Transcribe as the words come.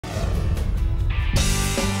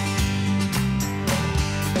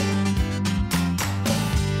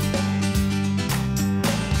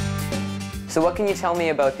So what can you tell me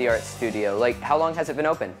about the art studio? Like, how long has it been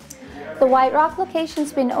open? The White Rock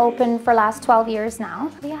location's been open for the last 12 years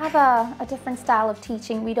now. We have a different style of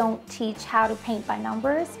teaching. We don't teach how to paint by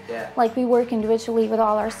numbers. Like, we work individually with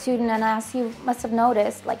all our students, and as you must have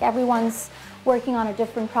noticed, like, everyone's working on a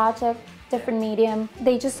different project, different medium.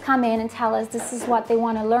 They just come in and tell us this is what they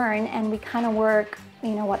want to learn, and we kind of work,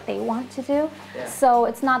 you know, what they want to do. So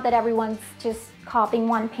it's not that everyone's just copying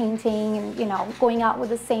one painting and, you know, going out with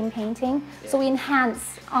the same painting. So we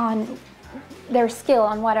enhance on their skill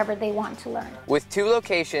on whatever they want to learn. With 2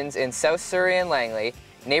 locations in South Surrey and Langley,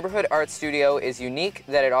 Neighborhood Art Studio is unique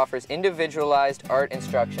that it offers individualized art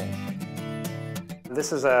instruction.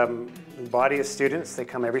 This is a body of students. They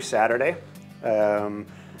come every Saturday.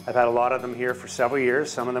 I've had a lot of them here for several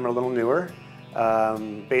years. Some of them are a little newer.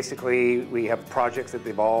 Basically, we have projects that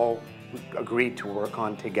they've all agreed to work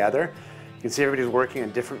on together. You can see everybody's working on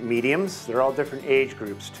different mediums. They're all different age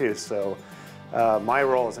groups too. So my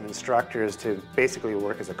role as an instructor is to basically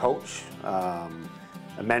work as a coach, a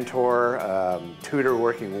mentor, tutor,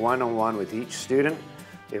 working one-on-one with each student.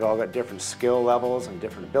 They've all got different skill levels and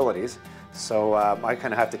different abilities. So I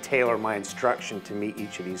kind of have to tailor my instruction to meet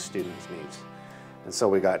each of these students' needs. And so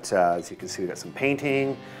we got, as you can see, we got some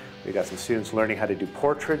painting. We got some students learning how to do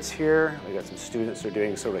portraits here. We got some students that are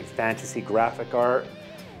doing sort of like fantasy graphic art,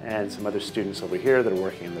 and some other students over here that are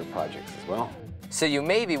working on their projects as well. So you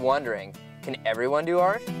may be wondering, can everyone do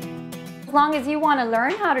art? As long as you want to learn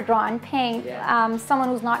how to draw and paint, someone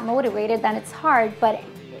who's not motivated, then it's hard, but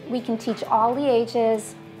we can teach all the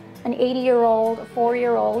ages, an 80-year-old, a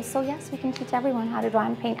 4-year-old, so yes, we can teach everyone how to draw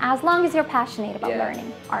and paint, as long as you're passionate about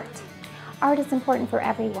learning art. Art is important for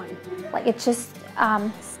everyone. Like, it just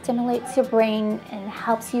stimulates your brain and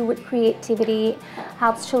helps you with creativity,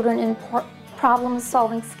 helps children in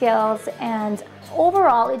problem-solving skills, and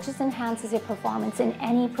overall, it just enhances your performance in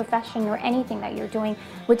any profession or anything that you're doing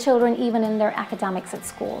with children, even in their academics at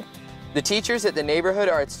school. The teachers at the Neighborhood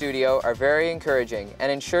Art Studio are very encouraging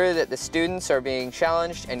and ensure that the students are being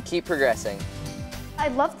challenged and keep progressing. I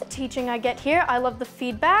love the teaching I get here. I love the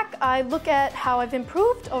feedback. I look at how I've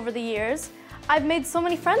improved over the years. I've made so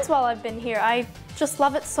many friends while I've been here. I just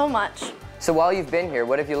love it so much. So while you've been here,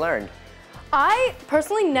 what have you learned? I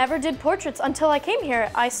personally never did portraits until I came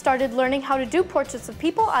here. I started learning how to do portraits of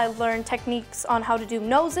people. I learned techniques on how to do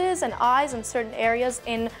noses and eyes in certain areas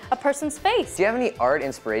in a person's face. Do you have any art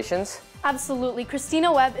inspirations? Absolutely.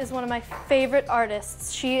 Christina Webb is one of my favorite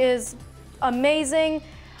artists. She is amazing.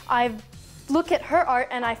 I look at her art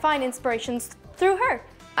and I find inspirations through her.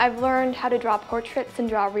 I've learned how to draw portraits and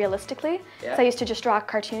draw realistically. So I used to just draw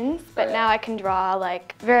cartoons, but now I can draw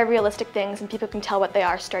like very realistic things and people can tell what they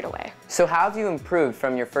are straight away. So how have you improved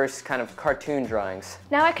from your first kind of cartoon drawings?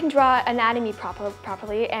 Now I can draw anatomy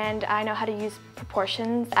properly, and I know how to use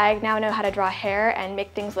proportions. I now know how to draw hair and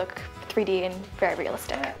make things look 3D and very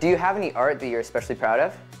realistic. Do you have any art that you're especially proud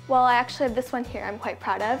of? Well, I actually have this one here I'm quite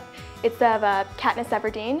proud of. It's of Katniss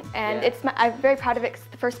Everdeen, and I'm very proud of it because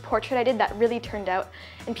it's the first portrait I did that really turned out,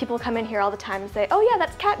 and people come in here all the time and say, oh yeah,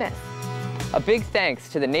 that's Katniss. A big thanks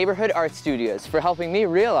to the Neighborhood Art Studios for helping me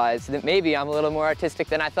realize that maybe I'm a little more artistic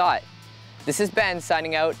than I thought. This is Ben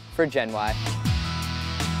signing out for Gen Y.